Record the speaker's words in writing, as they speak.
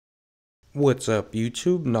What's up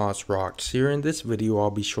YouTube, Nas Rocks here. In this video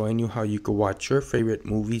I'll be showing you how you can watch your favorite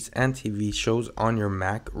movies and TV shows on your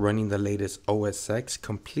Mac running the latest OS X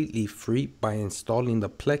completely free by installing the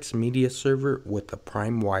Plex media server with the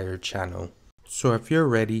PrimeWire channel. So if you're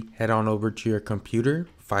ready, head on over to your computer,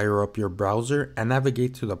 fire up your browser and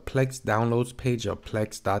navigate to the Plex downloads page of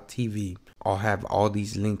plex.tv. I'll have all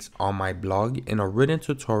these links on my blog in a written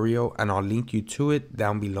tutorial and I'll link you to it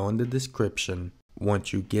down below in the description.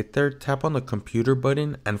 Once you get there, tap on the computer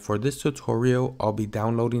button, and for this tutorial, I'll be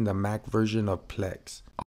downloading the Mac version of Plex.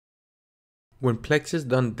 When Plex is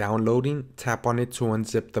done downloading, tap on it to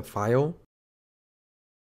unzip the file.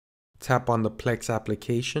 Tap on the Plex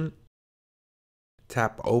application.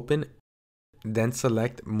 Tap Open, then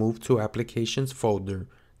select Move to Applications folder.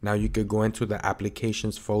 Now you could go into the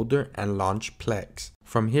Applications folder and launch Plex.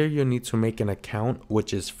 From here you'll need to make an account,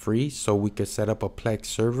 which is free, so we could set up a Plex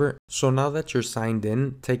server. So now that you're signed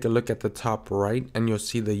in, take a look at the top right and you'll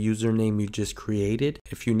see the username you just created.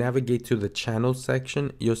 If you navigate to the channels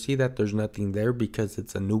section, you'll see that there's nothing there because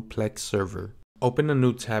it's a new Plex server. Open a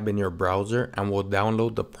new tab in your browser and we'll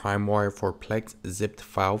download the PrimeWire for Plex zipped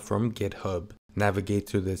file from GitHub. Navigate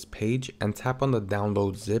to this page and tap on the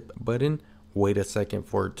download zip button. Wait a second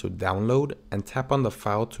for it to download and tap on the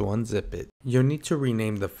file to unzip it. You'll need to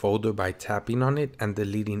rename the folder by tapping on it and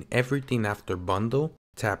deleting everything after bundle.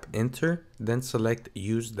 Tap enter, then select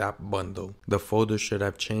use.bundle. The folder should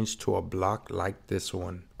have changed to a block like this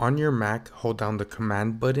one. On your Mac, hold down the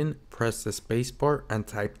command button, press the spacebar and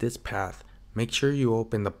type this path. Make sure you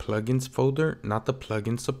open the plugins folder, not the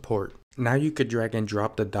plugin support. Now you could drag and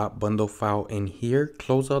drop the .bundle file in here,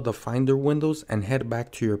 close all the Finder windows and head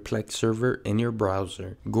back to your Plex server in your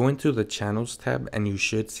browser. Go into the Channels tab and you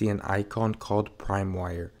should see an icon called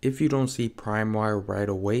PrimeWire. If you don't see PrimeWire right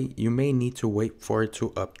away, you may need to wait for it to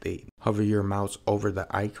update. Hover your mouse over the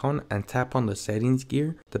icon and tap on the settings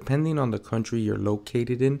gear. Depending on the country you're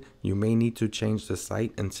located in, you may need to change the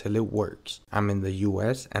site until it works. I'm in the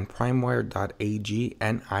US and primewire.ag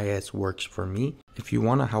and IS works for me. If you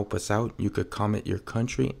want to help us out, you could comment your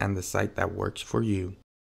country and the site that works for you.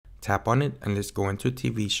 Tap on it and let's go into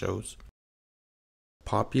TV shows.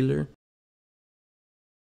 Popular.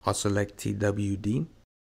 I'll select TWD.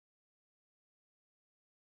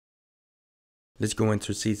 Let's go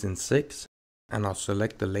into season 6 and I'll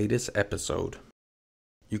select the latest episode.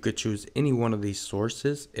 You could choose any one of these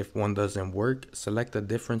sources. If one doesn't work, select a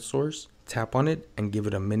different source, tap on it and give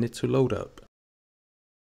it a minute to load up.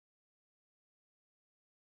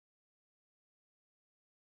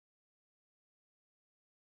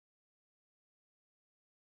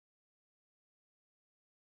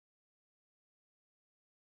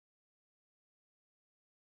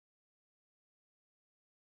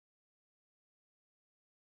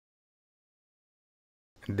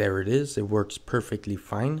 There it is, it works perfectly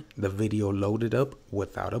fine. The video loaded up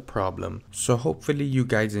without a problem. So hopefully you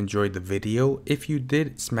guys enjoyed the video. If you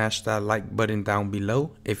did, smash that like button down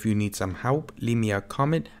below. If you need some help, leave me a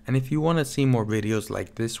comment. And if you want to see more videos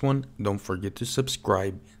like this one, don't forget to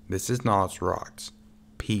subscribe. This is Nas Rocks.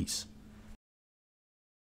 Peace.